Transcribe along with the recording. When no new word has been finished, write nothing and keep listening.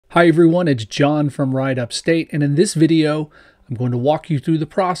Hi everyone, it's John from Ride Upstate, and in this video I'm going to walk you through the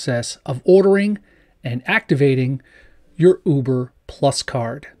process of ordering and activating your Uber Plus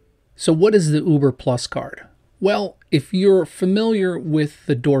card. So what is the Uber Plus card? Well, if you're familiar with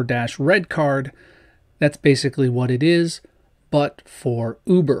the Doordash Red card, that's basically what it is, but for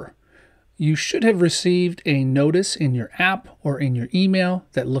Uber. You should have received a notice in your app or in your email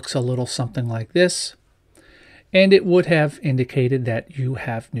that looks a little something like this. And it would have indicated that you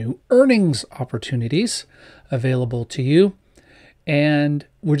have new earnings opportunities available to you. And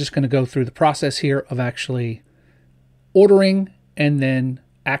we're just going to go through the process here of actually ordering and then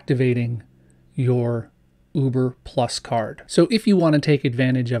activating your Uber Plus card. So if you want to take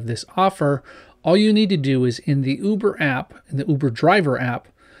advantage of this offer, all you need to do is in the Uber app, in the Uber driver app,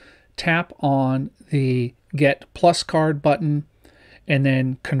 tap on the Get Plus Card button and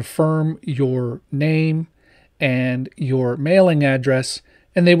then confirm your name and your mailing address,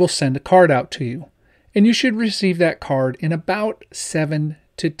 and they will send a card out to you. And you should receive that card in about 7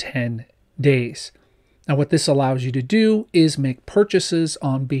 to 10 days. Now, what this allows you to do is make purchases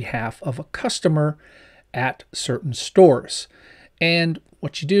on behalf of a customer at certain stores. And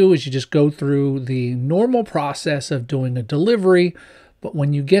what you do is you just go through the normal process of doing a delivery, but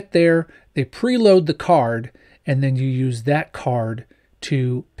when you get there, they preload the card, and then you use that card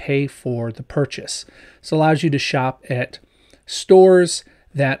to pay for the purchase. This allows you to shop at stores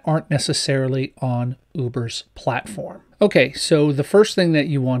that aren't necessarily on Uber's platform. Okay, so the first thing that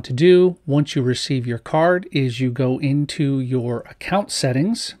you want to do once you receive your card is you go into your account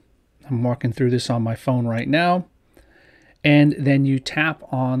settings. I'm walking through this on my phone right now. And then you tap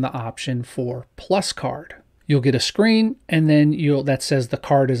on the option for Plus Card. You'll get a screen, and then that says the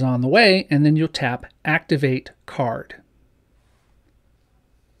card is on the way, and then you'll tap Activate Card.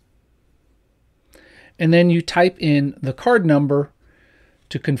 And then you type in the card number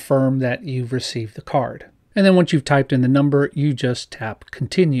to confirm that you've received the card. And then once you've typed in the number, you just tap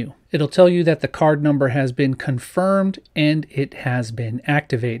Continue. It'll tell you that the card number has been confirmed and it has been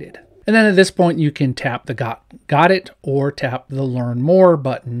activated. And then at this point, you can tap the Got It or tap the Learn More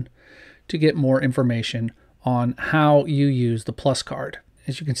button to get more information on how you use the Plus card.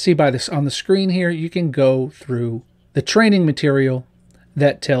 As you can see by this on the screen here, you can go through the training material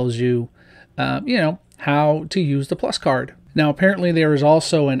that tells you, how to use the Plus card. Now, apparently there is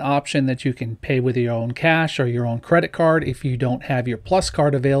also an option that you can pay with your own cash or your own credit card if you don't have your Plus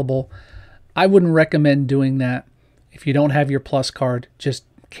card available. I wouldn't recommend doing that. If you don't have your Plus card, just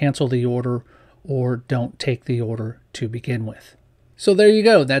cancel the order or don't take the order to begin with. So there you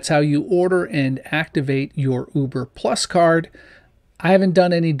go. That's how you order and activate your Uber Plus card. I haven't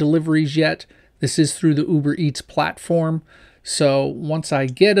done any deliveries yet. This is through the Uber Eats platform. So once I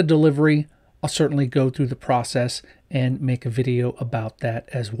get a delivery, I'll certainly go through the process and make a video about that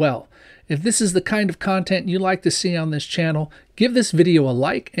as well. If this is the kind of content you like to see on this channel, give this video a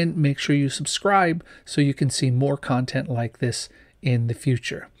like and make sure you subscribe so you can see more content like this in the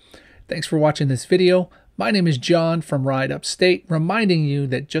future. Thanks for watching this video. My name is John from Ride Upstate, reminding you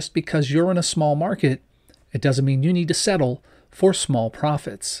that just because you're in a small market, it doesn't mean you need to settle for small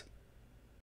profits.